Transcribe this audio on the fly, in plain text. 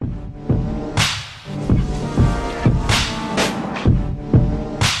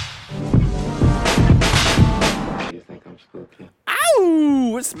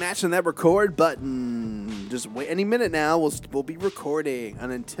mashing that record button. Just wait any minute now. We'll be recording.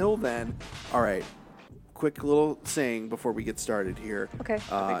 And until then, all right. Quick little saying before we get started here. Okay.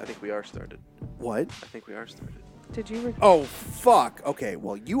 I think we are started. What? I think we are started. Did you? Oh, fuck. Okay,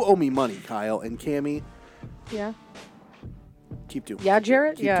 well, you owe me money, Kyle and Cammy. Yeah. Keep doing. Yeah,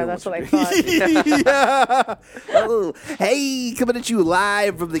 Jarrett? Keep Yeah, doing that's what I you're thought. yeah. Oh, hey, coming at you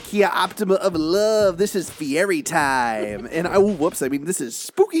live from the Kia Optima of Love. This is Fieri time. And this is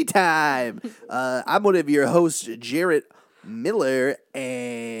spooky time. I'm one of your hosts, Jarrett Miller,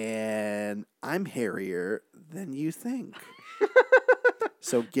 and I'm hairier than you think.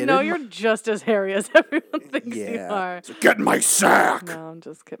 So get No, in you're just as hairy as everyone thinks you are. So get in my sack. No, I'm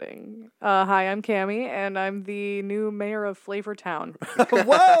just kidding. Hi, I'm Cammy, and I'm the new mayor of Flavortown.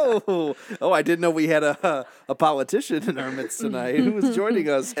 Whoa! Oh, I didn't know we had a politician in our midst tonight who was joining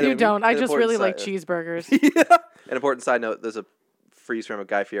us. You don't. I just really like side- cheeseburgers. Yeah. An important side note, there's a freeze frame of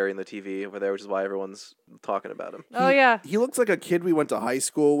Guy Fieri in the TV over there, which is why everyone's talking about him. Oh, yeah. He looks like a kid we went to high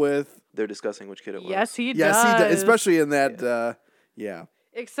school with. They're discussing which kid it was. Yes, he Yes, does. he does. Especially in that, yeah.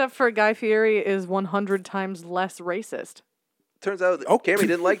 Except for Guy Fieri is 100 times less racist. Turns out that Oh. Cammy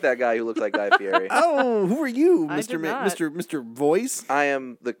didn't like that guy who looked like Guy Fieri. Oh, who are you, I Mr. did not. Mr. Voice? I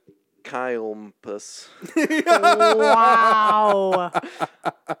am the KRAMPUS. Wow.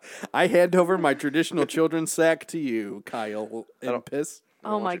 I hand over my traditional children's sack to you, Kyle and Piss.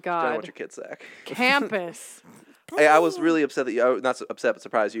 Oh, my I don't God. want your kid sack. Campus. Hey, I was really upset that you, not so upset, but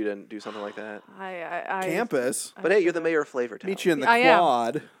surprised you didn't do something like that. Campus. But hey, you're the mayor of Flavortown. Meet you in the I am.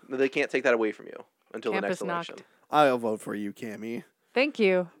 quad. They can't take that away from you until Campus the next election. knocked. I'll vote for you, Cammy. Thank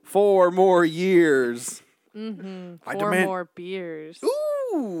you. 4 more years. Mm-hmm. I 4 demand- more beers.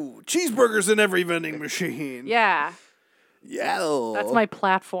 Ooh, cheeseburgers in every vending machine. Yeah. Yeah. That's my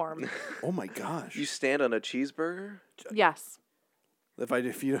platform. Oh my gosh. You stand on a cheeseburger? Yes. If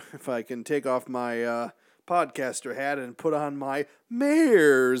I can take off my podcaster hat and put on my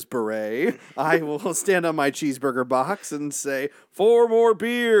mayor's beret, I will stand on my cheeseburger box and say 4 more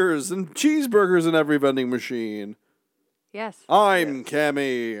beers and cheeseburgers in every vending machine. Yes. I'm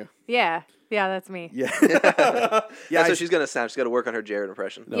Cammy. Yeah. Yeah, that's me. Yeah. That's what she's going to sound. She's got to work on her Jared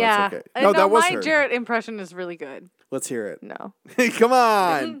impression. No, yeah. it's okay. No, that was my her. Jarrett impression is really good. Let's hear it. No. Come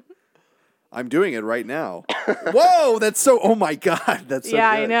on. I'm doing it right now. Whoa, that's so. Oh my God, that's so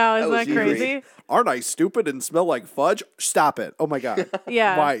Yeah, good. I know. Isn't was that crazy? eerie. Aren't I stupid and smell like fudge? Stop it. Oh my God.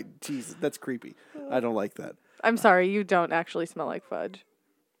 Yeah. Why? Jesus, that's creepy. I don't like that. I'm sorry, you don't actually smell like fudge.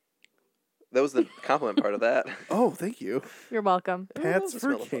 That was the compliment part of that. Oh, thank you. You're welcome. Pats the for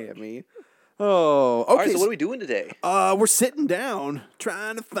smell of fudge. Cammy. Oh, okay. All right, so what are we doing today? We're sitting down,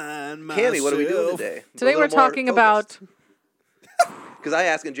 trying to find myself. Cammy, what are we doing today? Today we're talking about... Because I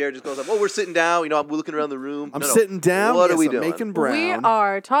ask and Jared just goes up, we're sitting down. We're looking around the room. I'm sitting down. What are yes, we I'm doing? making brown. We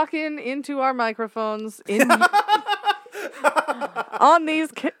are talking into our microphones in on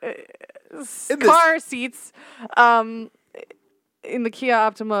these car seats in the Kia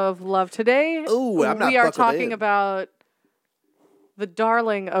Optima of Love. Today, Ooh, I'm not we are buckled talking in. about the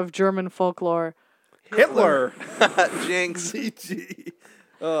darling of German folklore. Hitler. Jinx. CG.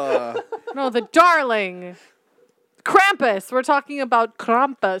 No, the darling. Krampus. We're talking about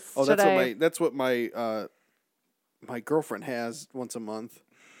Krampus Oh, today. that's what my my girlfriend has once a month.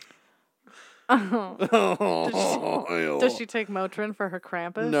 Does she take Motrin for her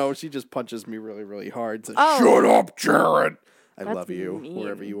Krampus? No, she just punches me really, really hard. Says, Oh. "Shut up, Jared." I That's love you mean.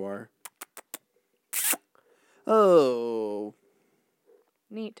 wherever you are. Oh,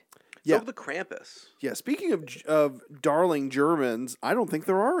 Neat. Yeah. So the Krampus. yeah. Speaking of darling Germans, I don't think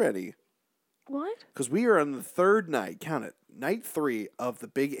there are any What? because we are on the 3rd night. Count it, night 3 of the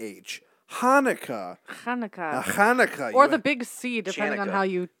Big H, Hanukkah. Hanukkah. Hanukkah, Or you- the big C, depending on Chanukah. how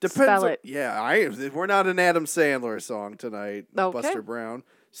you Depends spell on- it. Yeah, we're not an Adam Sandler song tonight, Okay. Buster Brown.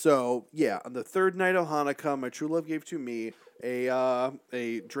 So yeah, on the 3rd night of Hanukkah, my true love gave to me a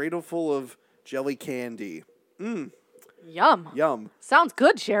dreidel full of jelly candy. Yum. Yum. Sounds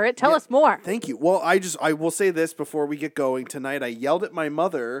good, Jarrett. Tell Yeah. us more. Thank you. Well, I will say this before we get going tonight. I yelled at my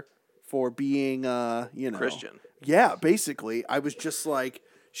mother for being Christian. Yeah, basically, I was just like,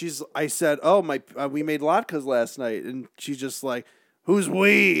 I said, "Oh, we made latkes last night," and she's just like, "Who's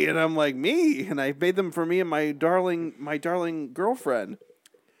we?" And I'm like, "Me." And I made them for me and my darling girlfriend.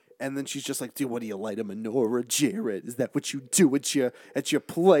 And then she's just like, "Dude, what do you light a menorah, Jared? Is that what you do at your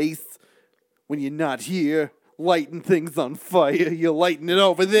place when you're not here? Lighting things on fire, you're lighting it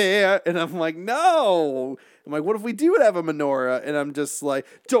over there." And I'm like, "No." I'm like, "What if we do have a menorah?" And I'm just like,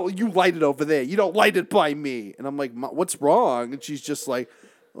 "Don't you light it over there. You don't light it by me." And I'm like, "What's wrong?" And she's just like,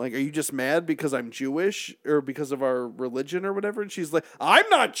 Like, are you just mad because I'm Jewish or because of our religion or whatever? And she's like, I'm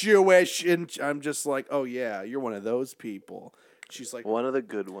not Jewish. And I'm just like, oh, yeah, you're one of those people. She's like, one of the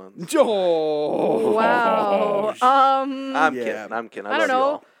good ones. oh. Wow. I'm Yeah. kidding. I'm kidding. I I love don't you know.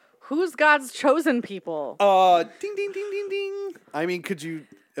 all. Who's God's chosen people? Ding, ding, ding, ding, ding. I mean, could you?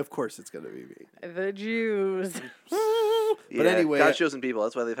 Of course it's going to be me. The Jews. But anyway, God's chosen people.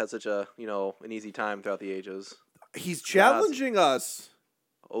 That's why they've had such a, an easy time throughout the ages. he's challenging us.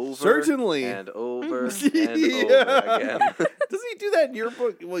 Over Certainly. and over and Yeah. over again. Doesn't he do that in your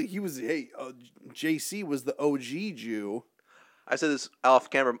book? Well, JC was the OG Jew. I said this off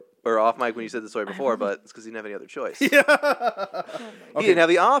camera or off mic when you said the story before, but it's because he didn't have any other choice. Yeah. He didn't have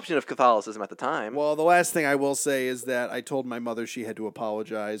the option of Catholicism at the time. Well, the last thing I will say is that I told my mother she had to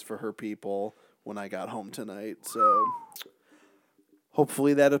apologize for her people when I got home tonight. So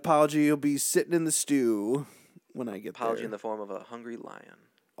hopefully that apology will be sitting in the stew when I get Apology there. in the form of a hungry lion.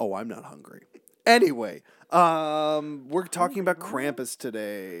 Oh, I'm not hungry. Anyway, we're talking about Krampus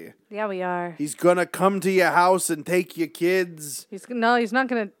today. Yeah, we are. He's gonna come to your house and take your kids. He's not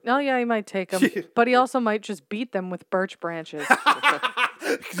gonna. Oh yeah, he might take them, but he also might just beat them with birch branches.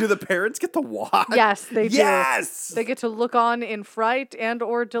 Do the parents get to watch? Yes, they do. Yes. They get to look on in fright and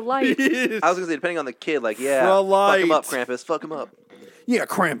or delight. I was gonna say, depending on the kid, like, yeah, Frolight. fuck him up, Krampus, fuck him up. Yeah,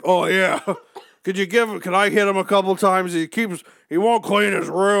 Cramp. Oh yeah. Could I hit him a couple times? He won't clean his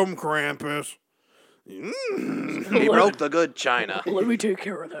room, Krampus. He broke the good china. Let me take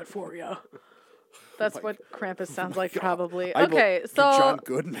care of that for you. That's what Krampus sounds like, probably. I Okay, so John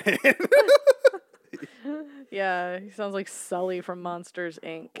Goodman. yeah, he sounds like Sully from Monsters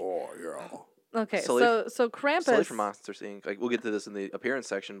Inc. Oh yeah. Okay, Sully- so Krampus. Sully from Monsters Inc. Like, we'll get to this in the appearance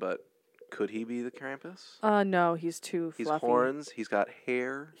section, but could he be the Krampus? No, he's too He's fluffy. horns. He's got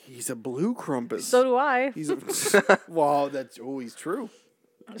hair. He's a blue Krampus. So do I. He's a. Wow, he's true.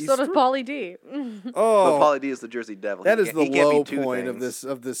 So does Pauly D. But Oh, Pauly D is the Jersey Devil. that He is can't- the he can't be low two point things.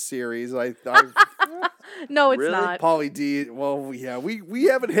 of this series. I No, it's Really? not. Pauly D. Well, yeah, we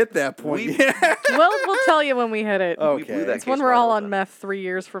haven't hit that point We- yet. We'll tell you when we hit it. Oh. We blew Okay. that It's when case we're wide all open. on meth 3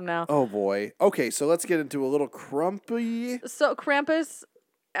 years from now. Oh boy. Okay, so let's get into a little Crumpy. So Krampus,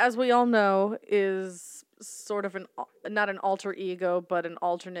 as we all know, is sort of not an alter ego, but an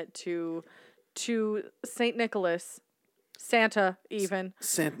alternate to Saint Nicholas, Santa even.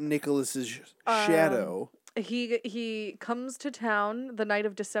 Saint Nicholas's shadow. He comes to town the night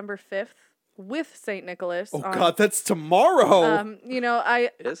of December 5th with Saint Nicholas. Oh God, that's tomorrow.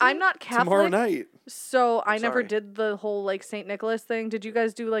 Is I'm it? not Catholic, Tomorrow night. so I never sorry. did the whole like Saint Nicholas thing. Did you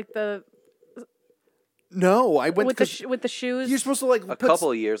guys do like the No, I went with because the shoes? you're supposed to like A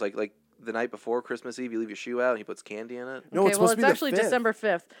couple of years, like the night before Christmas Eve, you leave your shoe out and he puts candy in it. No, okay, it's well, supposed to be actually the 5th. December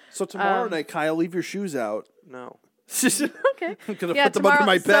 5th. So tomorrow night, Kyle, leave your shoes out. No. Okay. I'm gonna Yeah, put them under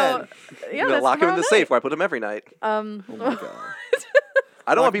my bed. Yeah, I'm gonna that's lock him in the tomorrow safe where I put him every night. night. Oh my God.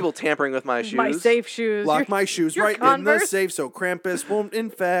 I don't want people tampering with my shoes. My safe shoes. Lock Your- my shoes your right in the Converse? safe so Krampus won't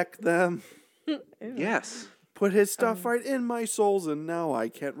infect them. Yes. Put his stuff right in my soles, and now I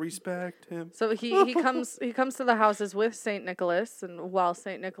can't respect him. So he comes to the houses with Saint Nicholas, and while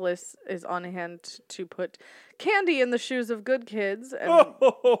Saint Nicholas is on hand to put candy in the shoes of good kids and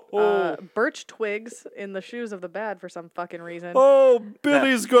birch twigs in the shoes of the bad for some fucking reason. Oh,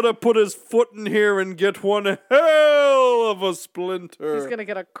 Billy's gonna put his foot in here and get one hell of a splinter. He's gonna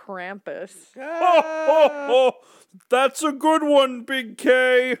get a Krampus. That's a good one, Big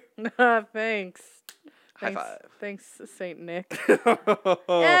K. Thanks. High five. Thanks, Saint Nick.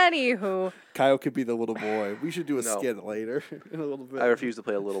 Anywho, Kyle could be the little boy. We should do a No. skit later in a little bit. I refuse to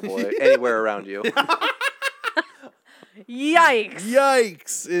play a little boy anywhere around you. yikes.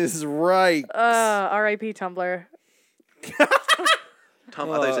 Yikes is right. R.I.P. Tumblr. I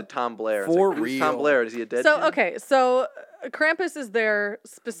thought you said Tom Blair. It's for like, who's real. Tom Blair? Is he a dead So kid? okay, so Krampus is there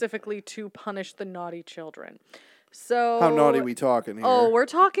specifically to punish the naughty children. So How naughty we talking here? Oh, we're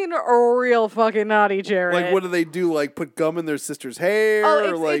talking real fucking naughty, Jared. like, what do they do? Like, put gum in their sister's hair?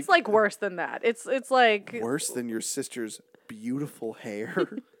 Oh, or it's like worse than that. It's like worse than your sister's beautiful hair.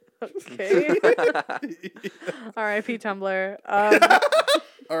 okay. R.I.P. Tumblr.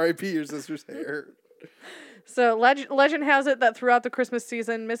 R.I.P. your sister's hair. So legend has it that throughout the Christmas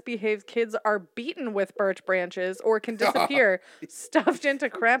season, misbehaved kids are beaten with birch branches or can disappear, stuffed into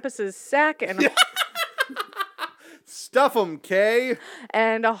Krampus's sack Stuff 'em, Kay.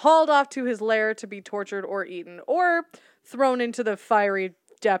 and hauled off to his lair to be tortured or eaten, or thrown into the fiery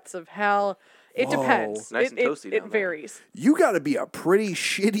depths of hell. It Whoa. depends. Nice and toasty It down there. varies. You got to be a pretty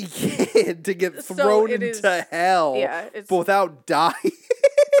shitty kid to get So thrown it into is- hell yeah, it's- without dying.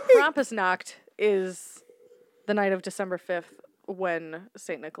 Krampusnacht is the night of December 5th. when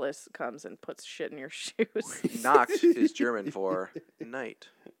St. Nicholas comes and puts shit in your shoes. Nacht is German for night.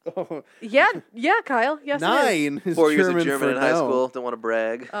 Oh, yeah, Kyle. Yes, it is. 9 is 4 years German of German for in high no. school. Don't want to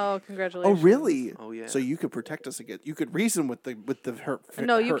brag. Oh, Oh, congratulations. really? Oh, yeah. So you could protect us against. You could reason with the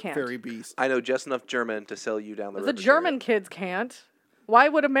No, you hurt can't. fairy beast. I know just enough German to sell you down the The river. German kids can't. Why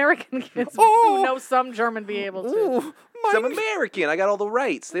would American kids Oh! who know some German be able to? Ooh, I'm American. I got all the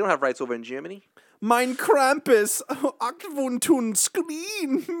rights. They don't have rights over in Germany. Mein Krampus, Aktwuntun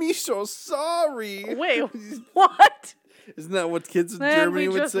screen. Me so sorry. Wait, what? Isn't that what kids in Man, Germany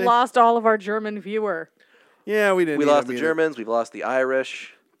we would just say? lost all of our German viewer. Yeah, we didn't. We need lost them the either. Germans. We've lost the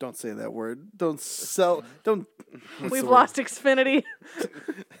Irish. Don't say that word. Don't sell. Don't. what's We've the word? lost Xfinity.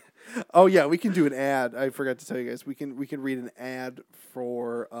 Oh yeah, we can do an ad. I forgot to tell you guys. We can read an ad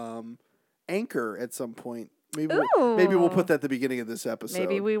for Anchor at some point. Maybe we'll put that at the beginning of this episode.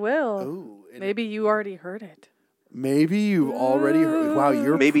 Maybe we will. Ooh, and Maybe you already heard it. maybe you already heard. Wow,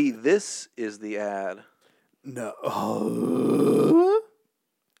 you're Maybe this is the ad. no.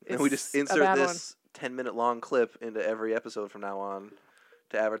 And we just It's a insert bad this 10-minute long clip into every episode from now on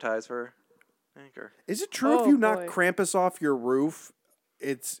to advertise for Anchor. Is it true if Oh, you knock boy. Krampus off your roof,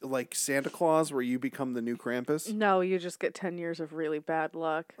 it's like Santa Claus where you become the new Krampus? No, you just get 10 years of really bad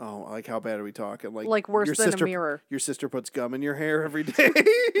luck. Oh, like how bad are we talking? Like worse your than a sister, mirror. Your sister puts gum in your hair every day.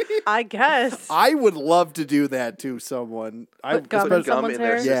 I guess. I would love to do that to someone. Put gum in Gum someone's in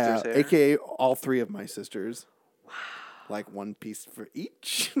their hair? Yeah, sister's hair. aka all 3 of my sisters. Wow. Like one piece for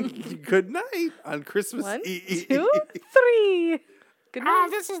each. Good night on Christmas 1, Eve. 2, 3. Good night.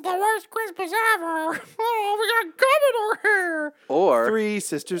 This is the worst Christmas ever. Oh, we got gum in our hair. Or 3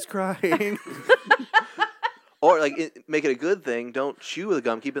 sisters crying. make it a good thing. Don't chew the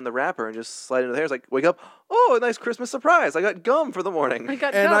gum. Keep it in the wrapper and just slide it into the hair. It's like, wake up. Oh, a nice Christmas surprise. I got gum for the morning. I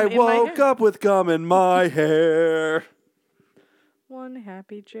got And gum I in my woke hair. up with gum in my hair. One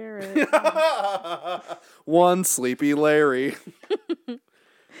happy Jared. One sleepy Larry.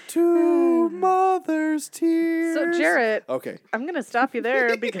 2 mothers' tears. So, Jarrett, Okay. I'm going to stop you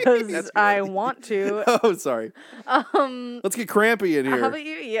there because I want to. Oh, sorry. Let's get crampy in here. How about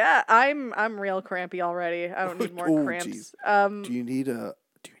you? Yeah, I'm real crampy already. I don't need more Oh, cramps. jeez. Do you need a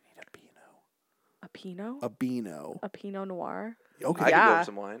A Pinot? a Beano? A Pinot Noir? Okay. I can go Yeah. over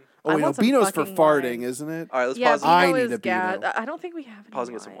some wine. Oh, I wait, no, want some Beano's for fucking farting, wine. isn't it? All right, let's Yeah, pause. I Pinot need is a Beano. gas. I don't think we have any Pause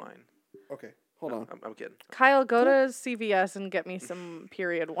and get some wine. Okay, hold on. I'm kidding. Kyle, go to CVS and get me some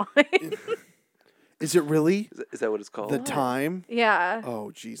period wine. Is it really Is that what it's called? the time? Yeah.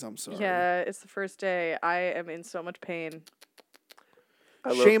 Oh, jeez, I'm sorry. Yeah, it's the first day. I am in so much pain. I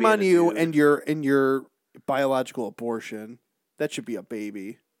love Shame being on a you dude. and your biological abortion. That should be a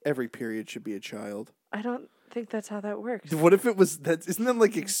baby. Every period should be a child. I don't think that's how that works. What if it was that? Isn't that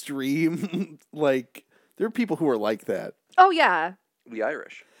like extreme? Like there are people who are like that. Oh, yeah. The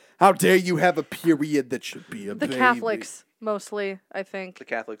Irish. How dare you have a period that should be a The baby? Catholics, mostly, I think. The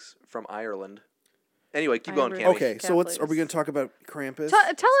Catholics from Ireland. Anyway, keep going, Irish. Cammy. Okay, so are we Catholics. going to talk about Krampus?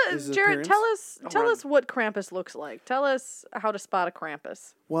 Tell His us, Jared. appearance? Tell run. us what Krampus looks like. Tell us how to spot a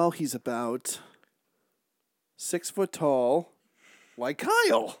Krampus. Well, he's about 6 foot tall, like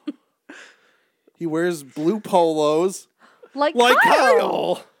Kyle. He wears blue polos, Like like Kyle.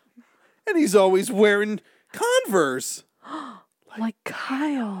 Kyle. And he's always wearing Converse. Like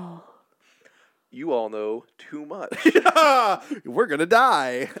Kyle. You all know too much. We're going to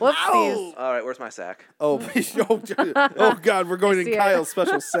die. Whoopsies. All right, where's my sack? Oh, oh, God, we're going I in see it. Kyle's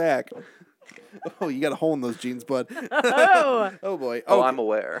special sack. Oh, you got a hole in those jeans, bud. Oh. Oh, boy. Oh, Okay. I'm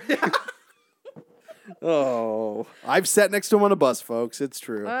aware. Oh, I've sat next to him on a bus, folks. It's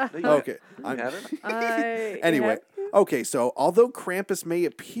true. Okay. You I'm- haven't? Anyway, okay. So although Krampus may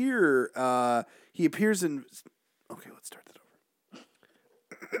appear, he appears in. Okay, let's start that over.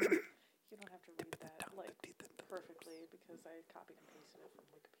 You don't have to read that like perfectly because I copied and pasted it from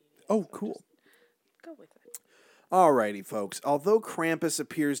Wikipedia. Oh, cool. Go with it. Alrighty, folks. Although Krampus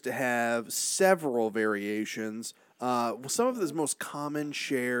appears to have several variations, some of his most common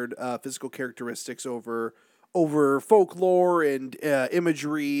shared physical characteristics over folklore and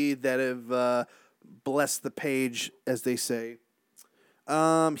imagery that have blessed the page, as they say.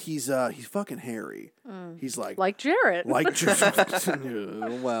 He's fucking hairy. He's Like Jarrett. well,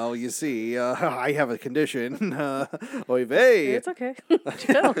 you see, I have a condition. Oy vey. It's okay.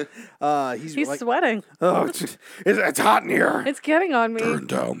 Chill. He's like, sweating. oh, it's hot in here. It's getting on me. Turn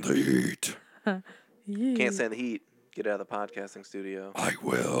down the heat. Can't stand the heat. Get out of the podcasting studio. I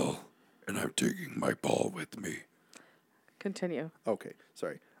will, and I'm taking my ball with me. Continue. Okay,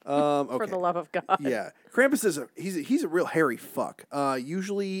 sorry. Okay. For the love of God. Yeah, Krampus is he's a real hairy fuck.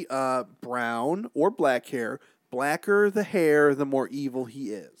 Usually brown or black hair, blacker the hair, the more evil he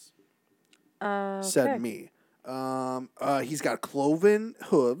is. Okay. Said me. He's got cloven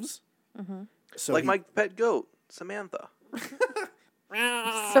hooves. Mm-hmm. So like my pet goat, Samantha.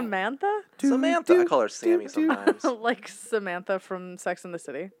 Samantha? Samantha. I call her Sammy sometimes. Like Samantha from Sex and the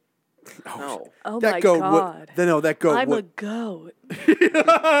City. No. Oh that my goat god. that goat I'm a would. goat.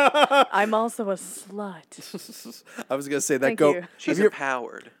 I'm also a slut. I was gonna say that Thank goat. you. She's have you,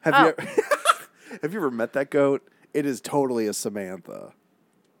 empowered. have Oh. you have you ever met that goat? It is totally a Samantha.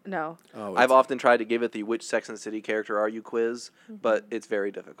 No. Oh, I've often tried to give it the which Sex and the City character are you quiz, but it's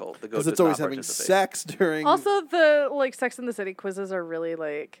very difficult. The goat because does it's always not having participate. sex during. Also, the like Sex and the City quizzes are really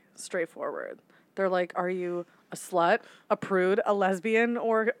like straightforward. They're like, are you a slut, a prude, a lesbian,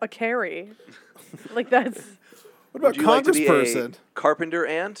 or a Carrie? Like that's. What about Would you like to be Congressperson? a carpenter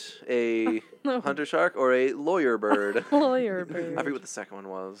ant, a hunter shark, or a lawyer bird? Lawyer I bird. forget what the second one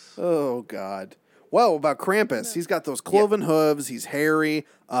was. Oh God. Well, about Krampus, he's got those cloven hooves. He's hairy.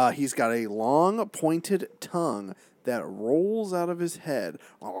 He's got a long, pointed tongue that rolls out of his head.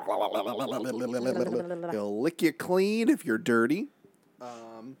 He'll lick you clean if you're dirty.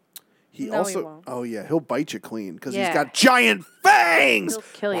 He No, he also, won't. oh yeah, he'll bite you clean because he's Yeah. got giant fangs. He'll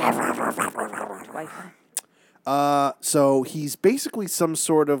kill you. So he's basically some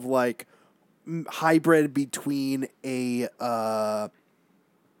sort of like hybrid between a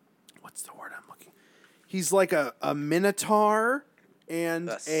what's the word I'm looking? He's like a minotaur and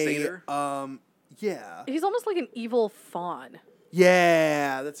A satyr? yeah. He's almost like an evil fawn.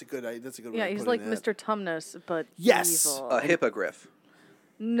 Yeah, that's a good way Yeah, of he's putting like that. Mr. Tumnus, but Yes. evil. A hippogriff.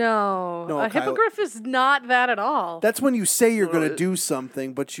 No, No, a Kyle- hippogriff is not that at all. That's when you say you're No, going to it- do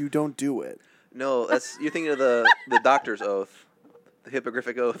something, but you don't do it. No, that's you're thinking of the doctor's oath, the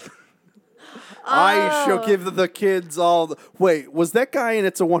hippogrific oath. I shall Oh. give the kids all the... Wait, was that guy in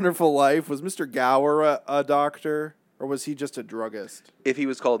It's a Wonderful Life, was Mr. Gower a doctor? Or was he just a druggist? If he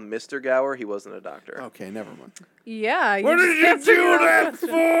was called Mr. Gower, he wasn't a doctor. Okay, never mind. Yeah. What did you answered your do own that question.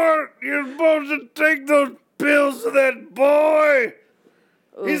 for? You're supposed to take those pills to that boy.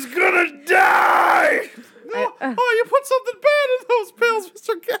 He's gonna die. You put something bad in those pills,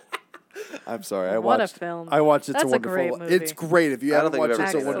 Mr. I'm sorry. What a film. I watched It's That's a a Wonderful great Life. movie. It's great. If you I don't haven't think we've watched ever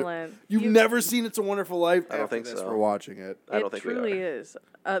It's a seen it. Wonderful Excellent. You've never seen It's a Wonderful Life? I don't After think this, so. for watching it. I don't It think we truly are. is.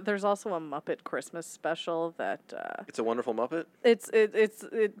 There's also a Muppet Christmas special that It's a Wonderful Muppet.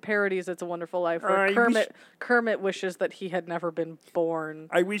 it parodies "It's a Wonderful Life," where I wish- Kermit wishes that he had never been born,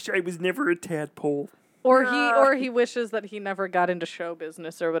 I wish I was never a tadpole. or he wishes that he never got into show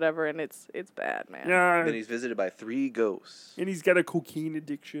business or whatever, and it's bad, man. Yeah, Then he's visited by 3 ghosts. and he's got a cocaine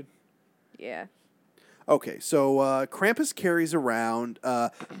addiction. Yeah. Okay, so Krampus carries around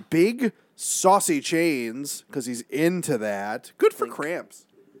big saucy chains because he's into that. Good for Kramps.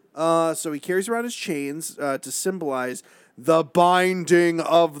 So he carries around his chains to symbolize the binding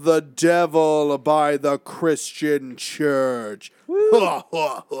of the devil by the Christian church.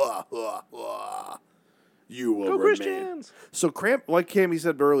 You will Go remain. Christians! So like Cammy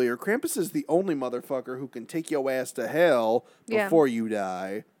said earlier, Krampus is the only motherfucker who can take your ass to hell Yeah. before you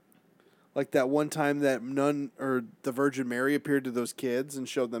die. Like that one time that nun or the Virgin Mary appeared to those kids and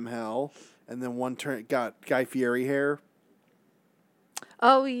showed them hell, and then one got Guy Fieri hair.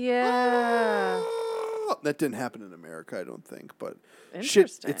 Oh yeah. That didn't happen in America, I don't think, but shit,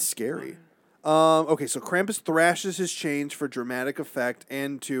 Interesting. it's scary. Okay, so Krampus thrashes his chains for dramatic effect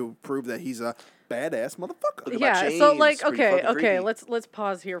and to prove that he's a badass motherfucker. Look at my Yeah, so chains, like pretty okay, fucking okay, creepy. let's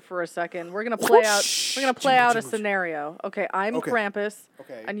pause here for a second. We're gonna play out a scenario. Okay, I'm Okay. Krampus,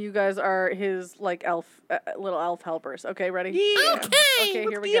 Okay. and you guys are his like elf, little elf helpers. Okay, ready? Yeah. Okay,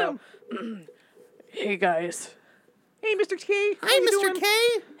 here we go. Hey guys. Hey, Mr. K. Hi, Mr.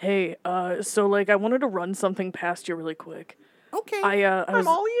 K. Hey, so like I wanted to run something past you really quick. Okay. I was I'm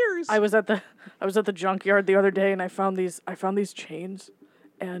all ears. I was at the junkyard the other day and I found these chains,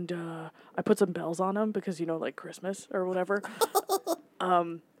 and I put some bells on them because like Christmas or whatever.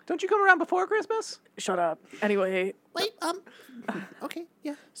 Don't you come around before Christmas? Shut up. Anyway, Wait, okay,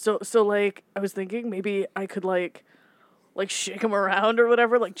 yeah. so like I was thinking maybe I could like shake them around or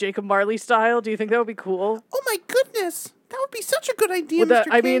whatever, like Jacob Marley style. Do you think that would be cool? Oh my goodness, that would be such a good idea, Would that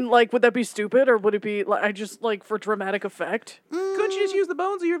Mr. I K. mean like would that be stupid or would it be like I just like for dramatic effect? Couldn't you just use the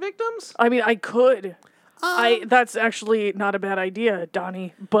bones of your victims? I mean I could. That's actually not a bad idea,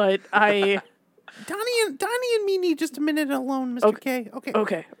 Donnie, but I Donnie and me need just a minute alone, Mr. K. Okay.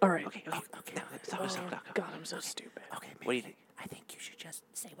 okay, all right. Okay. God, I'm so stupid. Okay. What do you think? I think you should just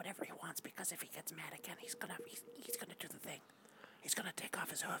say whatever he wants because if he gets mad again, he's gonna do the thing. He's gonna take off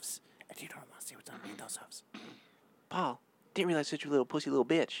his hooves, and you don't want to see what's underneath those hooves. Paul, Didn't realize such a little pussy little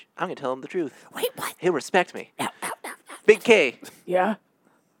bitch. I'm gonna tell him the truth. Wait, what? He'll respect me. No, no, no, no. Big K. Yeah?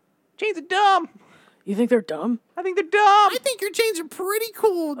 Chains are dumb. You think they're dumb? I think they're dumb. I think your chains are pretty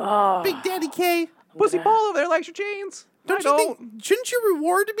cool, Big Daddy K. Pussy Paul over there likes your chains. Don't you think? Shouldn't you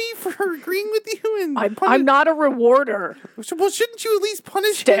reward me for agreeing with you? And I'm not a rewarder. Well, shouldn't you at least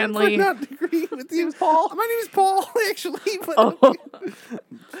punish Stanley. him for not agreeing with you? Name's Paul. My name is Paul, actually. But Oh.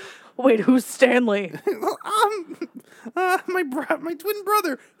 Wait, who's Stanley? my twin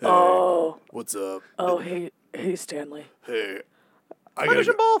brother. Oh. What's up? Oh, hey, Stanley. Hey, Punish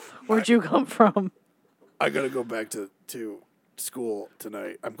them both. Where'd you come from? I gotta go back to school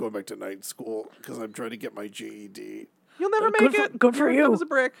tonight. I'm going back to night school because I'm trying to get my GED. You'll never Good make for- it. good for You're you. as a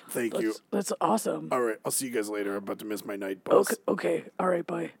brick. Thank you. That's awesome. All right, I'll see you guys later. I'm about to miss my night bus. Okay. All right,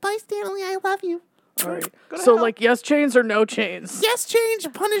 bye. Bye, Stanley. I love you. All right. Go to So, hell. like, yes chains or no chains? Yes,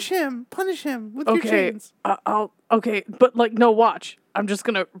 change. Punish him. Punish him with your Okay. chains. Okay, but like, no, watch. I'm just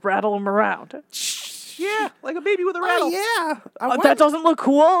gonna rattle them around. Yeah, like a baby with a Oh rattle. yeah. That doesn't look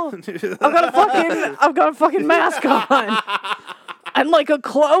cool. I've got a fucking mask on, and like a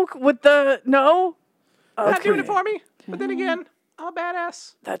cloak with the no. Not doing it for me. But then again, I'm a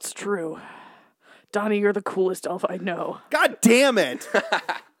badass. That's true. Donnie, you're the coolest elf I know. God damn it.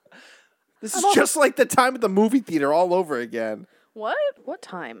 This is just like the time at the movie theater all over again. What? What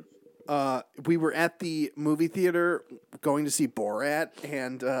time? We were at the movie theater going to see Borat,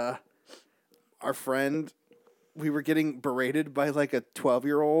 and our friend, we were getting berated by like a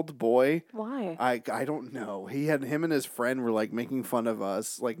 12-year-old boy. Why? I don't know. Him and his friend were like making fun of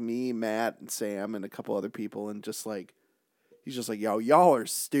us, like me, Matt, and Sam, and a couple other people, and just like he's just like, yo, y'all are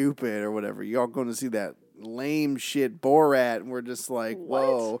stupid or whatever. Y'all going to see that lame shit Borat, and we're just like,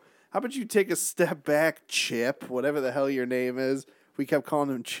 whoa. How about you take a step back, Chip, whatever the hell your name is. We kept calling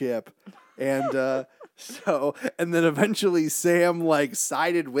him Chip. And and then eventually Sam like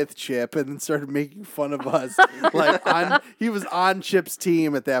sided with Chip and then started making fun of us. He was on Chip's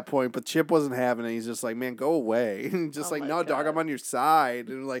team at that point, but Chip wasn't having it. He's just like, man, go away. And just like, no, dog, I'm on your side.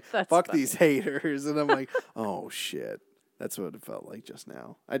 And like, That's fuck funny. these haters. And I'm like, oh shit. That's what it felt like just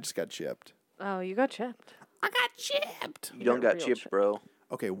now. I just got chipped. Oh, you got chipped. I got chipped. You don't got real chipped, chip. bro.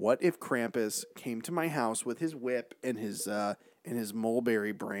 Okay, what if Krampus came to my house with his whip and his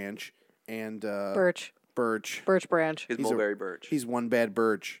mulberry branch and Birch branch. His He's a- mulberry birch. He's one bad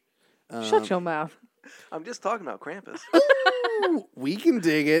birch. Shut your mouth. I'm just talking about Krampus. We can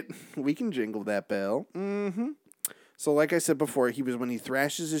dig it. We can jingle that bell. Mm-hmm. So, like I said before, when he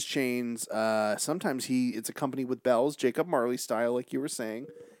thrashes his chains. Sometimes it's accompanied with bells, Jacob Marley style, like you were saying,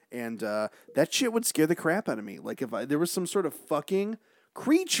 and that shit would scare the crap out of me. Like if there was some sort of fucking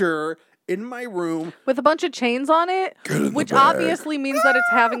creature in my room With a bunch of chains on it, which obviously means that it's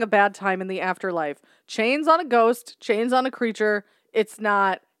having a bad time in the afterlife. Chains on a ghost, chains on a creature. It's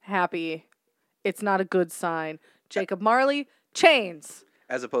not happy. It's not a good sign. Jacob Marley, chains.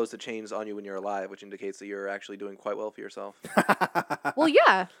 As opposed to chains on you when you're alive, which indicates that you're actually doing quite well for yourself. Well,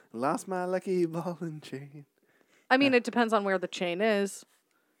 yeah. lost my lucky ball and chain. I mean, it depends on where the chain is.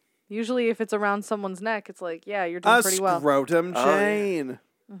 Usually, if it's around someone's neck, it's like, yeah, you're doing A pretty well. scrotum Oh, yeah. chain.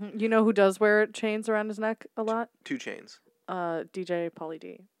 You know who does wear chains around his neck a lot? 2 chains. DJ Pauly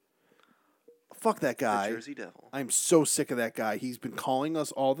D. Fuck that The guy. Jersey Devil. I'm so sick of that guy. He's been calling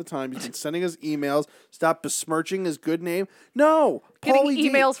us all the time. He's been sending us emails. Stop besmirching his good name. No. Getting Pauly D.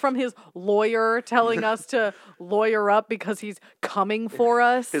 emails from his lawyer telling us to lawyer up because he's coming for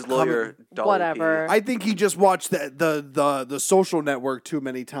us. His lawyer, Dolly Whatever. I think he just watched the social network too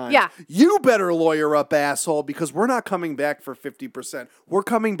many times. Yeah. You better lawyer up, asshole, because we're not coming back for 50%. We're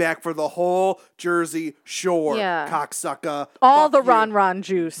coming back for the whole Jersey Shore, Yeah. cocksucker. All Fuck the you. Ron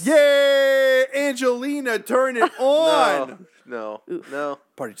juice. Yay! Angelina, turn it on. No.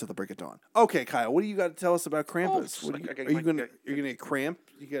 Party till the break of dawn. Okay, Kyle, what do you got to tell us about Krampus? Oh, What do I got are you my- gonna you're gonna get cramp?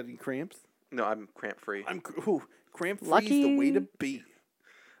 You got any cramps? No, I'm cramp free. Cramp free is Lucky. the way to be.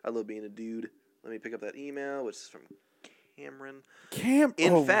 I love being a dude. Let me pick up that email, which is from Cameron.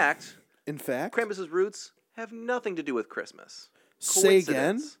 In fact, fact, Krampus's roots have nothing to do with Christmas. say again.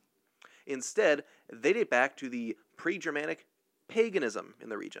 Coincidence. Instead, they date back to the pre-Germanic paganism in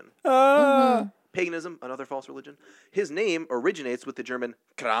the region. Paganism, another false religion. His name originates with the German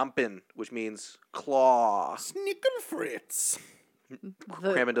Krampen, which means claw. Snickelfritz.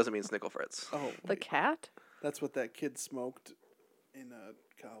 Krampen doesn't mean Snickelfritz. Oh, The cat? that's what that kid smoked in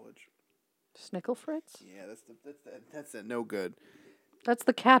college. Snickelfritz? Yeah, that's no good. That's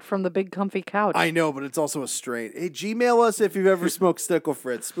the cat from the big comfy couch. I know, but it's also a strain. Hey, Gmail us if you've ever smoked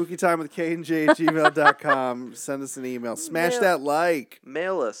Snickelfritz. SpookyTimeWithK&J@gmail.com. Send us an email. Smash Mail- that like.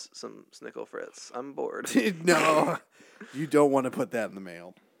 Mail us some Snickelfritz. I'm bored. No. You don't want to put that in the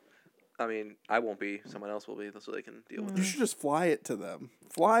mail. I mean, I won't be. Someone else will be, so they can deal with You it. should just fly it to them.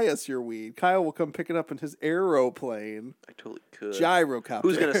 Fly us your weed. Kyle will come pick it up in his aeroplane. I totally could. Gyrocopter.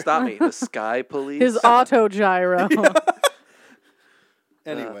 Who's going to stop me? The sky police? His auto gyro.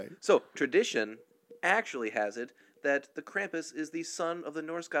 Anyway. So, tradition actually has it that the Krampus is the son of the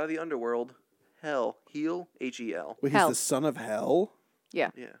Norse god of the underworld, Hel. Heel, H-E-L. Wait, Hell. he's the son of hell? Yeah.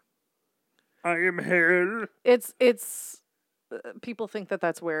 Yeah. I am hell. It's people think that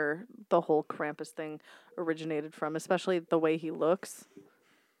that's where the whole Krampus thing originated from, especially the way he looks.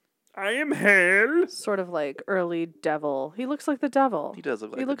 I am hell. Sort of like early devil. He looks like the devil. He does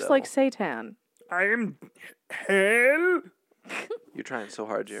look like He the looks devil. like Satan. I am hell. You're trying so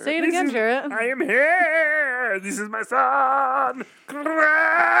hard, Jared. Say it again, Jarrett. I am here. This is my son,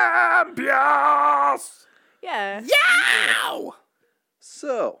 Krampus. Yeah.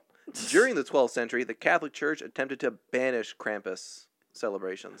 So, during the 12th century, the Catholic Church attempted to banish Krampus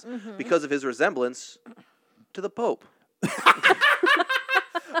celebrations because of his resemblance to the Pope.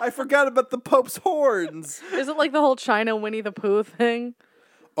 I forgot about the Pope's horns. Is it like the whole China Winnie the Pooh thing?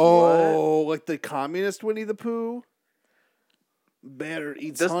 Oh, like the communist Winnie the Pooh? Bear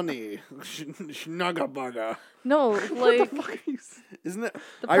eats honey. Schnuggabugga. No, like Isn't it?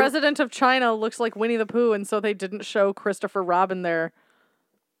 the president of China looks like Winnie the Pooh, and so they didn't show Christopher Robin there.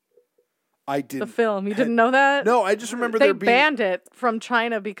 I The didn't. film. You didn't know that? No, I just remember They there being. banned it from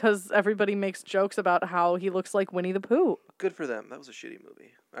China because everybody makes jokes about how he looks like Winnie the Pooh. Good for them. That was a shitty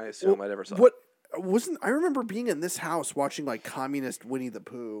movie. I assume I never saw What wasn't? I remember being in this house watching like communist Winnie the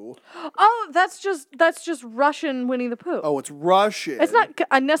Pooh. Oh, that's just Russian Winnie the Pooh. Oh, it's Russian. It's not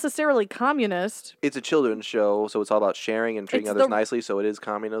necessarily communist. It's a children's show, so it's all about sharing and treating It's others the- nicely, so it is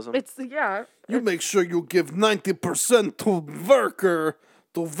communism. It's yeah. You make sure you give 90% to worker,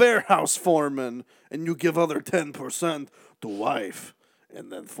 to warehouse foreman, and you give other 10% to wife, and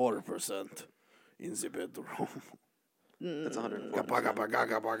then 4% in the bedroom. That's 104.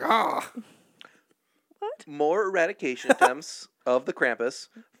 Gabaga. More eradication attempts of the Krampus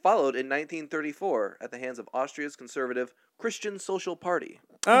followed in 1934 at the hands of Austria's conservative Christian Social Party.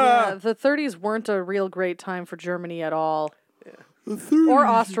 Yeah, the 30s weren't a real great time for Germany at all. Or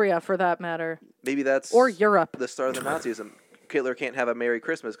Austria, for that matter. Maybe that's Or Europe. the start of the Nazism. Hitler can't have a Merry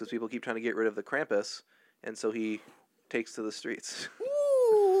Christmas because people keep trying to get rid of the Krampus, and so he takes to the streets.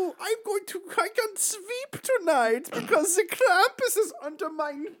 Ooh, I can sweep tonight because the Krampus is under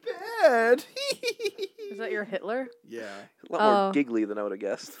my bed. Is that your Hitler? Yeah. A lot more giggly than I would have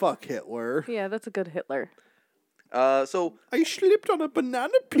guessed. Fuck Hitler. Yeah, that's a good Hitler. So I slipped on a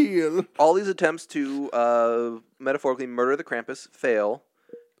banana peel. all these attempts to metaphorically murder the Krampus fail.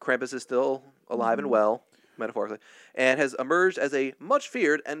 Krampus is still alive and well, metaphorically, and has emerged as a much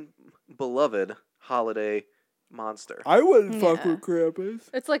feared and beloved holiday monster. I wouldn't fuck Yeah. with Krampus.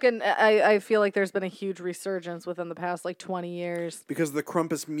 It's like I feel like there's been a huge resurgence within the past like 20 years. Because of the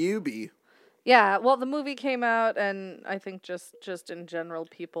Krampus Muby. Yeah, well the movie came out and I think just in general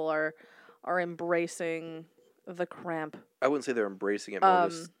people are embracing the Kramp. I wouldn't say they're embracing it, more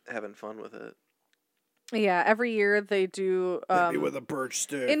just having fun with it. Yeah, every year they do Hit me with a birch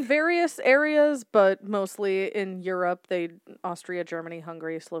stick. in various areas, but mostly in Europe. Austria, Germany,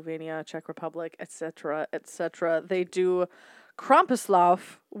 Hungary, Slovenia, Czech Republic, etc., etc. They do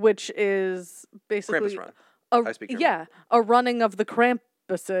Krampuslauf, which is basically Krampus run. I speak German. a running of the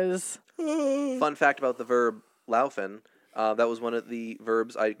Krampuses. Fun fact about the verb laufen. That was one of the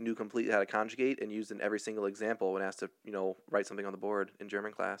verbs I knew completely how to conjugate and used in every single example when asked to, write something on the board in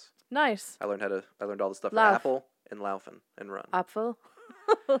German class. Nice. I learned all the stuff for Lauf. apple and laufen and run. Apfel.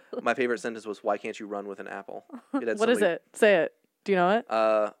 My favorite sentence was, "Why can't you run with an apple?" It had What is it? Say it. Do you know it?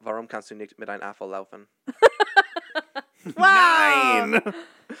 Warum kannst du nicht mit einem Apfel laufen? Wow. 9!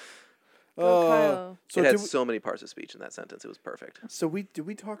 Go Kyle. So it had did so many parts of speech in that sentence. It was perfect. did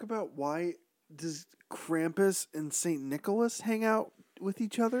we talk about why does Krampus and Saint Nicholas hang out with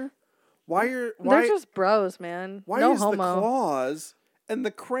each other? They're just bros, man. why no is homo. the Claus and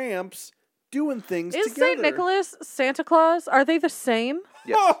the Cramps doing things Is together? Saint Nicholas Santa Claus? Are they the same?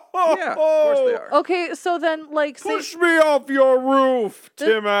 Yes. Yeah, of course they are. Okay, so then like Push me off your roof,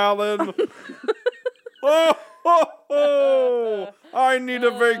 Tim Allen. I need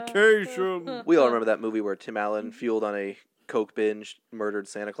a vacation. We all remember that movie where Tim Allen, fueled on a coke binge, murdered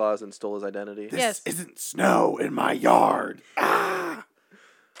Santa Claus and stole his identity. This Yes. isn't snow in my yard. Ah.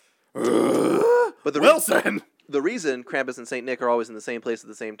 But Wilson. the reason Krampus and Saint Nick are always in the same place at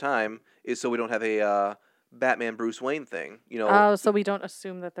the same time is so we don't have a Batman Bruce Wayne thing. Oh, so we don't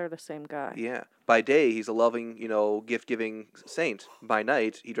assume that they're the same guy. Yeah. By day, he's a loving, gift-giving saint. By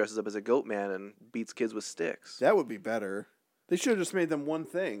night, he dresses up as a goat man and beats kids with sticks. That would be better. They should have just made them one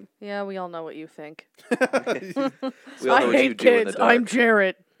thing. Yeah, we all know what you think. We all know I what you hate do in the kids. dark. I'm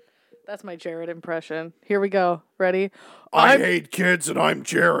Jarrett. That's my Jarrett impression. Here we go. Ready? I hate kids and I'm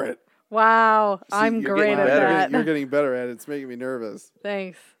Jarrett. Wow, See, I'm you're great getting at better. that. You're getting better at it. It's making me nervous.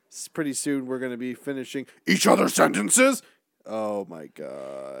 Thanks. Pretty soon we're going to be finishing each other's sentences. Oh my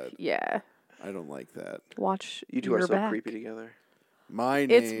God. Yeah. I don't like that. Watch. You two your are so back. creepy together. My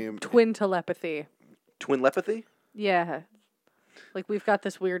It's name. twin telepathy. Twin lepathy? Yeah. Like we've got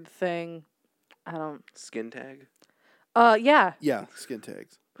this weird thing. I don't. Skin tag? Yeah. Yeah, skin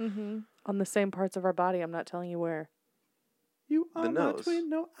tags. Mm-hmm. On the same parts of our body. I'm not telling you where. You are The my nose. twin.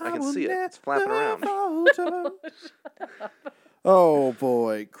 No, I can will see it. It's flapping never around. falter. Oh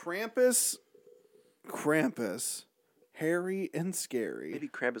boy, Krampus, hairy and scary. Maybe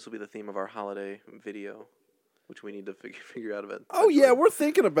Krampus will be the theme of our holiday video, which we need to figure out about. Oh yeah, we're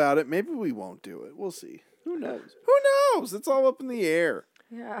thinking about it. Maybe we won't do it. We'll see. Who knows? Who knows? It's all up in the air.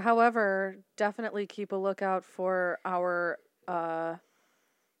 Yeah. However, definitely keep a lookout for our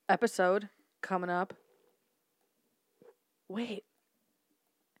episode coming up. Wait.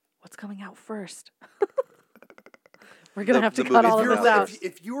 What's coming out first? We're going to have to cut all of this out.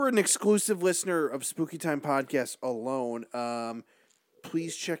 If you were an exclusive listener of Spooky Time Podcast alone,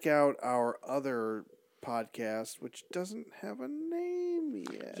 please check out our other podcast, which doesn't have a name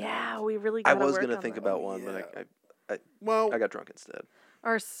yet. Yeah, we really I got to was work going to on think that. about one, but Well, I got drunk instead.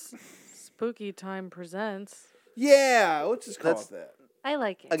 Our Spooky Time Presents. yeah, let's just call That's- it that. I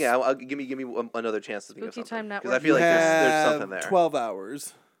like it. Okay, I'll give me another chance to think of Spooky something. Time Network. Because I feel like there's have something there. 12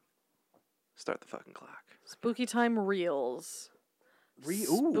 hours. Start the fucking clock. Spooky Time Reels. Ooh.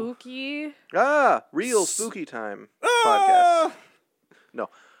 Spooky. Real Spooky Time Ah! podcast.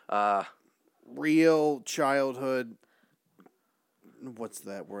 No. Real childhood. What's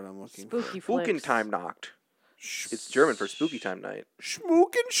that word I'm looking Spooky for? Spookin' flicks. Time Nacht. It's German for Spooky Time Night.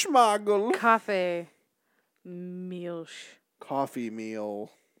 Schmook and schmoggle. Coffee. Milch. Coffee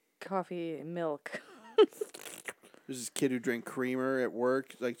meal. Coffee milk. There's this kid who drank creamer at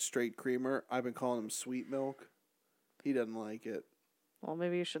work, like straight creamer. I've been calling him sweet milk. He doesn't like it. Well,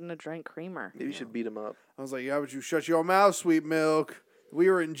 maybe you shouldn't have drank creamer. Maybe you should beat him up. I was like, how would you shut your mouth, sweet milk? If we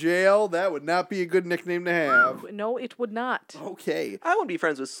were in jail, that would not be a good nickname to have. No, it would not. Okay. I want to be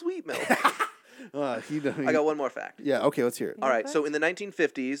friends with Sweet Milk. I got one more fact. Yeah, okay, let's hear it. All right, so in the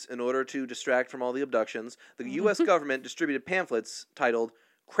 1950s, in order to distract from all the abductions, the U.S. government distributed pamphlets titled,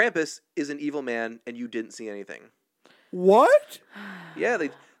 "Krampus is an evil man and you didn't see anything." What? Yeah,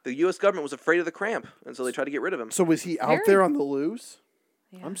 the U.S. government was afraid of the cramp, and so they tried to get rid of him. So was he out Very- there on the loose?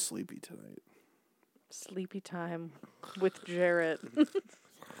 Yeah. I'm sleepy tonight. Sleepy time with Jarrett.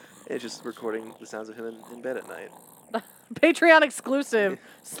 It's just recording the sounds of him in bed at night. Patreon exclusive.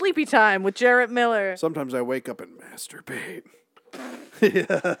 Sleepy time with Jarrett Miller. Sometimes I wake up and masturbate.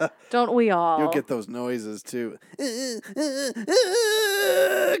 Don't we all? You'll get those noises too.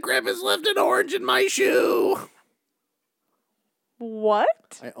 Grandpa's left an orange in my shoe.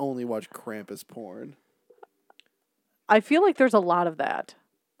 What? I only watch Krampus porn. I feel like there's a lot of that.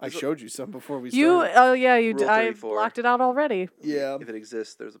 I showed you some before we You, started. oh yeah, you. Rule I 34. blocked it out already. Yeah. If it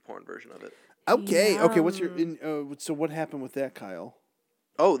exists, there's a porn version of it. Okay. Okay. What's your? Yum. So what happened with that, Kyle?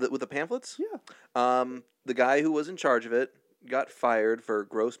 Oh, with the pamphlets? Yeah. The guy who was in charge of it got fired for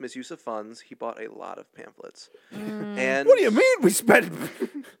gross misuse of funds. He bought a lot of pamphlets. And What do you mean we spent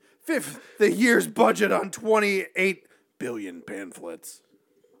the year's budget on 28 billion pamphlets?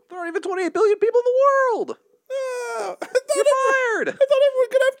 there aren't even 28 billion people in the world. You're fired. I thought everyone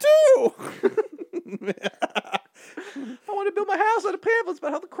could have two. I want to build my house out of pamphlets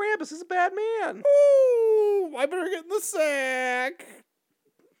about how the Krampus is a bad man. Ooh, I better get in the sack.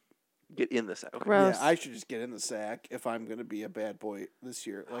 Get in the sack. Okay. Gross. Yeah, I should just get in the sack if I'm gonna be a bad boy this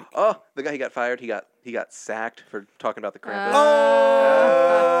year. Like, Oh, the guy who got fired, he got sacked for talking about the Krampus.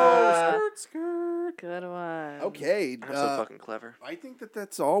 skirt, skirt. Good one. Okay, I'm so fucking clever. I think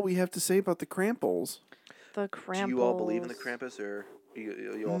that's all we have to say about the Krampus. The Krampus. Do you all believe in the Krampus, or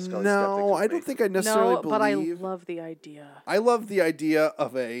you all skeptics? No, like I don't me? think I necessarily No, believe. but I love the idea. I love the idea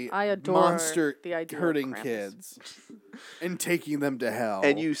of a I adore monster the idea of hurting Krampus. kids and taking them to hell.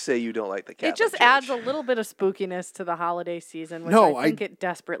 And you say you don't like the Catholic It just Church. adds a little bit of spookiness to the holiday season, which No, I think it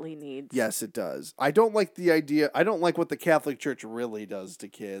desperately needs. Yes, it does. I don't like the idea. I don't like what the Catholic Church really does to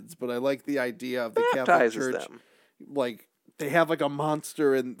kids, but I like the idea of the Catholic Baptizes Church. them. Like, they have like a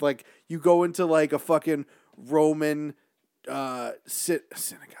monster, and like you go into like a fucking Roman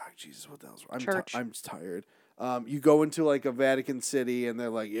synagogue. Jesus, what the hell's wrong? Church. I'm tired. You go into like a Vatican City, and they're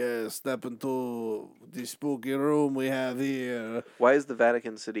like, "Yeah, step into the spooky room we have here. Why is the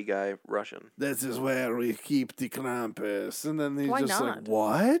Vatican City guy Russian? This is where we keep the Krampus." And then he's Why just not? like,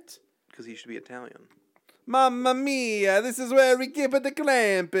 "What? Because he should be Italian. Mamma mia! This is where we keep the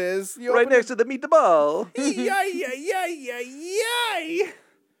Krampus. You Right open next to the meatball. Yay!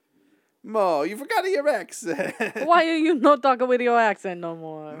 Mo, you forgot your accent. Why are you not talking with your accent no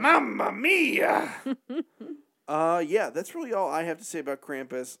more? Mamma mia! Yeah, that's really all I have to say about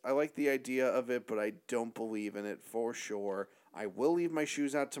Krampus. I like the idea of it, but I don't believe in it for sure. I will leave my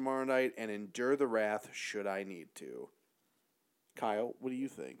shoes out tomorrow night and endure the wrath should I need to. Kyle, what do you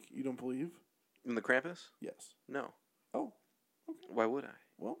think? You don't believe? In the Krampus? Yes. No. Oh, Why would I?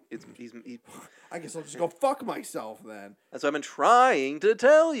 well, He's I guess I'll just go fuck myself then. That's what I've been trying to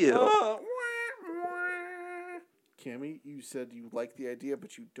tell you. Cammy, you said you like the idea,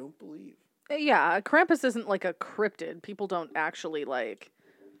 but you don't believe. Yeah, Krampus isn't like a cryptid. People don't actually like.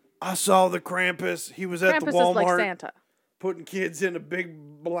 I saw the Krampus. He was at Krampus the Walmart is like Santa. putting kids in a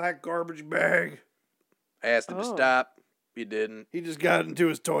big black garbage bag. I asked him to stop. He didn't. He just got into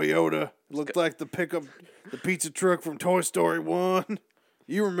his Toyota. It looked like the pizza truck from Toy Story 1.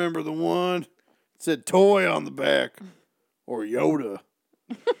 You remember the one? It said toy on the back. Or Yoda.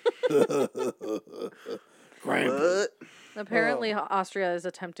 Krampus. What? Apparently, Austria is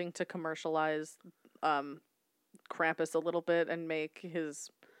attempting to commercialize Krampus a little bit and make his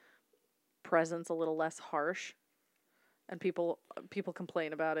presence a little less harsh. And people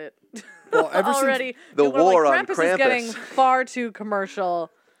complain about it. Well, ever since already. the People are war like, on Krampus is getting Krampus. far too commercial.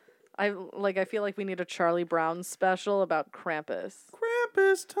 I feel like we need a Charlie Brown special about Krampus.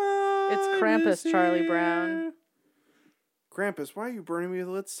 Krampus time. It's Krampus, is Charlie here. Brown. Krampus, why are you burning me with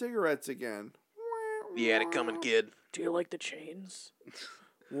lit cigarettes again? You had it coming, kid. Do you like the chains?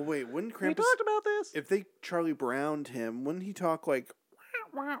 Well, wait, wouldn't We Krampus... talked about this. If they Charlie Browned him, wouldn't he talk like...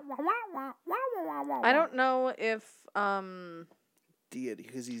 I don't know if deity,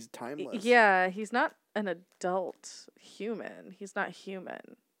 because he's timeless. yeah, he's not an adult human. He's not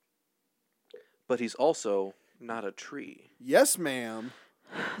human. But he's also not a tree. Yes, ma'am.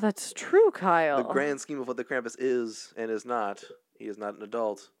 That's true, Kyle. The grand scheme of what the Krampus is and is not, he is not an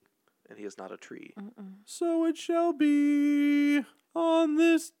adult, and he is not a tree. So it shall be on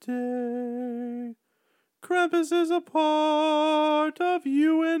this day. Krampus is a part of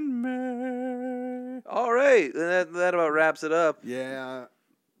you and me. All right, that about wraps it up. Yeah.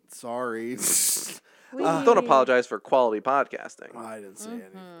 Sorry. Don't apologize for quality podcasting. I didn't say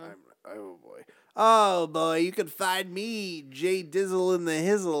anything. Oh, boy. Oh, boy. You can find me, J Dizzle in the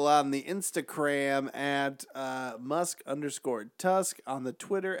Hizzle, on the Instagram at Musk_Tusk, on the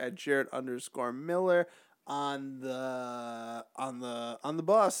Twitter at Jared_Miller, on the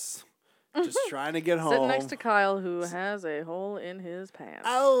bus. Just trying to get home. Sitting next to Kyle, who has a hole in his pants.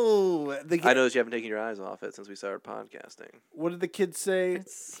 Oh, I noticed you haven't taken your eyes off it since we started podcasting. What did the kids say?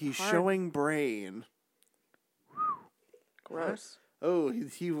 It's He's hard. showing brain. Gross. Oh,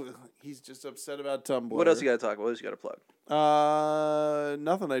 he's just upset about Tumblr. What else you got to talk about? What else you got to plug?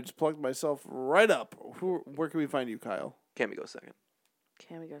 Nothing. I just plugged myself right up. Where can we find you, Kyle? Cammy goes second.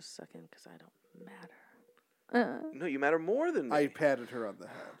 Cammy goes second because I don't matter. No, you matter more than me. I patted her on the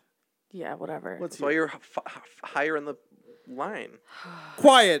head. Yeah, whatever. What's That's why you're higher in the line.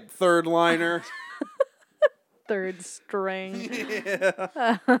 quiet, third liner? Third string?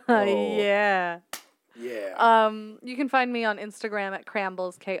 Yeah. Yeah. Yeah. You can find me on Instagram at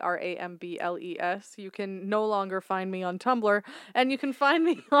Krambles, KRAMBLES. You can no longer find me on Tumblr, and you can find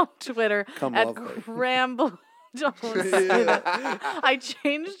me on Twitter Come at lovely. Kramble. Don't say that. I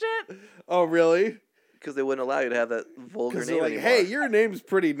changed it. Oh, really? Because they wouldn't allow you to have that vulgar Because name they're like, anymore. hey, your name's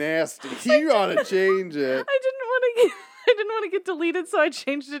pretty nasty. You ought to change it. I didn't want to get deleted, so I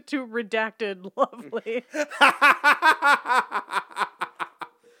changed it to redacted. Lovely.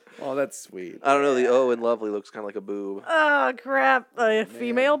 Oh, that's sweet. I don't know. The O in lovely looks kind of like a boob. Oh crap! A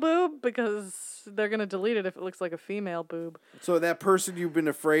female boob, because they're gonna delete it if it looks like a female boob. So that person you've been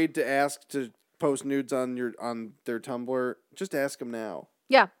afraid to ask to post nudes on their Tumblr, just ask them now.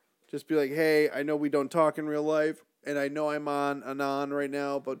 Yeah. Just be like, hey, I know we don't talk in real life, and I know I'm on Anon right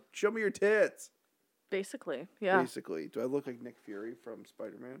now, but show me your tits. Basically, yeah. Basically. Do I look like Nick Fury from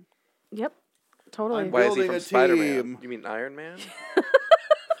Spider-Man? Yep. Totally. Why is he building from a Spider-Man? team. You mean Iron Man?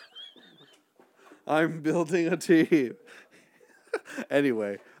 I'm building a team.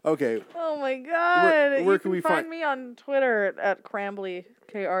 Anyway, okay. Oh my god! Where You can we find find- me on Twitter at Krambly,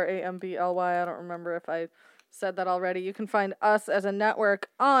 KRAMBLY. I don't remember if I said that already. You can find us as a network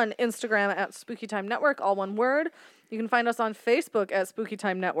on Instagram at Spooky Time Network, all one word. You can find us on Facebook at Spooky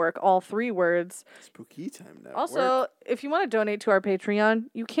Time Network, all 3 words. Spooky Time Network. Also, if you want to donate to our Patreon,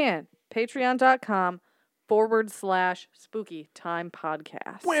 you can. Patreon.com/Spooky Time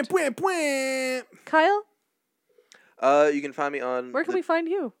Podcast. Bwah, bwah, bwah. Kyle, You can find me on. where can we find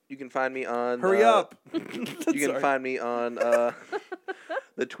you? You can find me on. Hurry up. You can find me on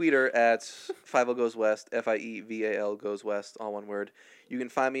the Twitter at Fievel Goes West, FIEVAL Goes West, all one word. You can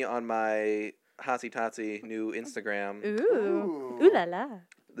find me on my Hotsy Totsy new Instagram. Ooh la la.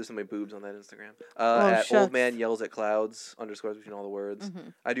 There's so many boobs on that Instagram. At shucks. Old Man Yells at Clouds, underscores between all the words.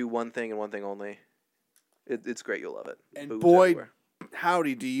 I do one thing and one thing only. It's great. You'll love it. And Boobs boy, everywhere.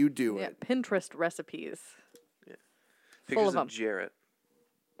 howdy do you do Yeah, it. Pinterest recipes. Pictures of 'em. Jarrett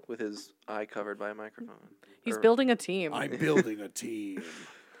with his eye covered by a microphone. He's Or- building a team. I'm building a team.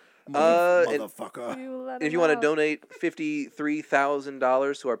 And- Motherfucker. You let If him you want to out. donate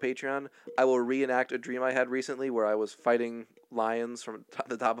 $53,000 to our Patreon, I will reenact a dream I had recently where I was fighting lions from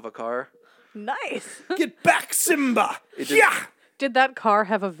the top of a car. Nice. Get back, Simba. It did- Yeah. Did that car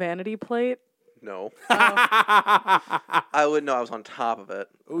have a vanity plate? No. I would know I was on top of it.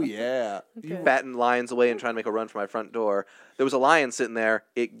 Oh, yeah. Okay. Batting lions away and trying to make a run for my front door. There was a lion sitting there.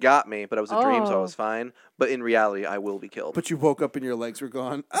 It got me, but it was a dream, so I Oh. was fine. But in reality, I will be killed. But you woke up and your legs were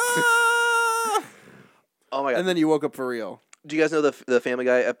gone. Ah! Oh my God. And then you woke up for real. Do you guys know the Family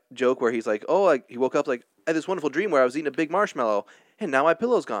Guy joke where he's like, he woke up like, I had this wonderful dream where I was eating a big marshmallow, and now my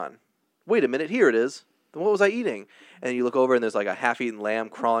pillow's gone. Wait a minute, here it is. Then what was I eating? And then you look over and there's like a half-eaten lamb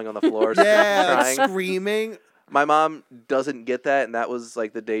crawling on the floor, Yeah, crying. screaming. My mom doesn't get that, and that was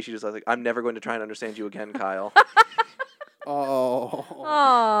like the day she just was like, I'm never going to try and understand you again, Kyle. Oh.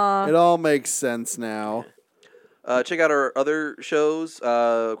 Aww. It all makes sense now. Check out our other shows,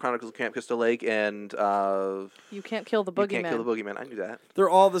 Chronicles of Camp Crystal Lake and You Can't Kill the You Can't Boogeyman. Kill the Boogeyman. I knew that. They're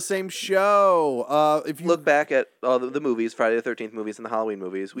all the same show. If you Look back at all the movies, Friday the 13th movies and the Halloween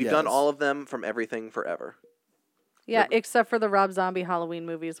movies. We've done Yes. all of them from Everything Forever. Yeah, except for the Rob Zombie Halloween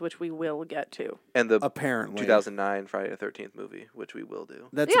movies, which we will get to. And the apparently 2009 Friday the 13th movie, which we will do.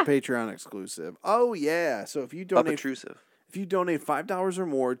 that's Yeah. a Patreon exclusive. Oh yeah. So if you donate Intrusive. If you donate $5 or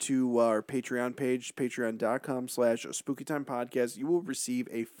more to our Patreon page, patreon.com/SpookyTimePodcast, you will receive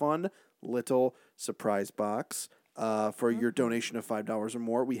a fun little surprise box for your donation of $5 or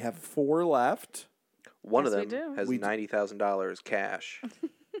more. We have 4 left, One Yes, of we them do. has We do. $90,000 cash.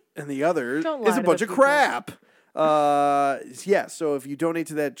 and the other Don't is lie a to bunch the of people. crap. Yeah, so if you donate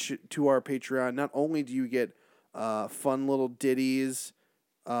to that to our Patreon, not only do you get fun little ditties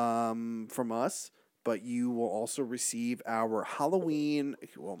from us, but you will also receive our Halloween.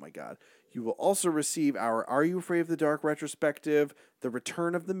 Oh my God. You will also receive our Are You Afraid of the Dark retrospective, The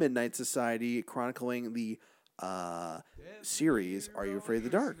Return of the Midnight Society, chronicling the series Are You Afraid of the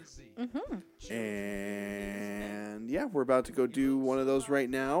Dark? Mm-hmm. And yeah, we're about to go do one of those right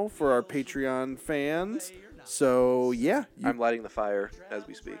now for our Patreon fans. So yeah, I'm lighting the fire as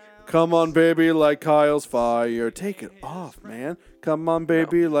we speak. come on, baby, like Kyle's fire. Take it off, man. Come on,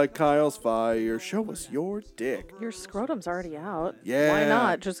 baby, like Kyle's fire. Show us your dick. Your scrotum's already out. Yeah. Why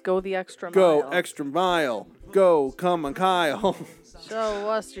not? Just go the extra Go mile. extra mile. Go, come on, Kyle. Show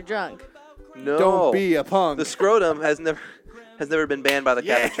us your junk. No. Don't be a punk. The scrotum has never been banned by the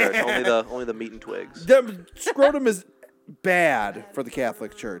Catholic Church. Only the meat and twigs. The scrotum is bad for the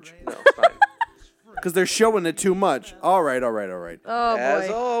Catholic Church No, it's fine. because they're showing it too much. All right. Oh, As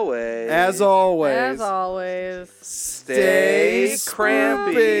boy. always. As always. As always. Stay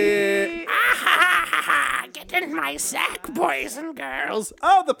crampy. Get in my sack, boys and girls.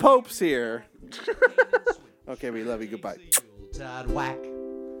 Oh, the Pope's here. Okay, we love you. Goodbye. Tide whack.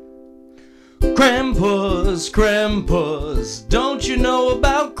 Krampus, Krampus, don't you know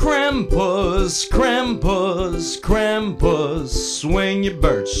about Krampus? Krampus, Krampus, swing your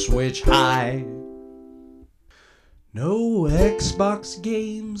birch switch high. No Xbox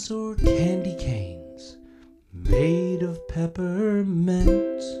games or candy canes made of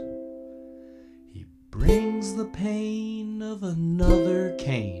peppermint. He brings the pain of another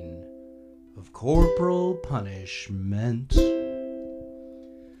cane of corporal punishment.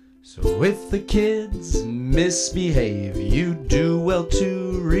 So if the kids misbehave, you do well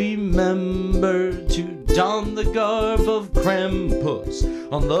to remember to don the garb of Krampus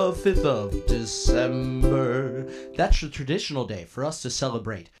on the 5th of December. That's the traditional day for us to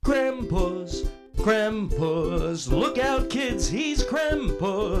celebrate. Krampus, Krampus, look out kids, he's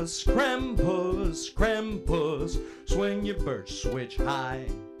Krampus, Krampus, Krampus, swing your birch switch high.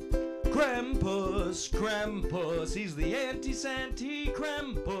 Krampus, Krampus, he's the anti-Santy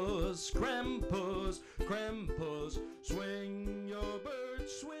Krampus, Krampus.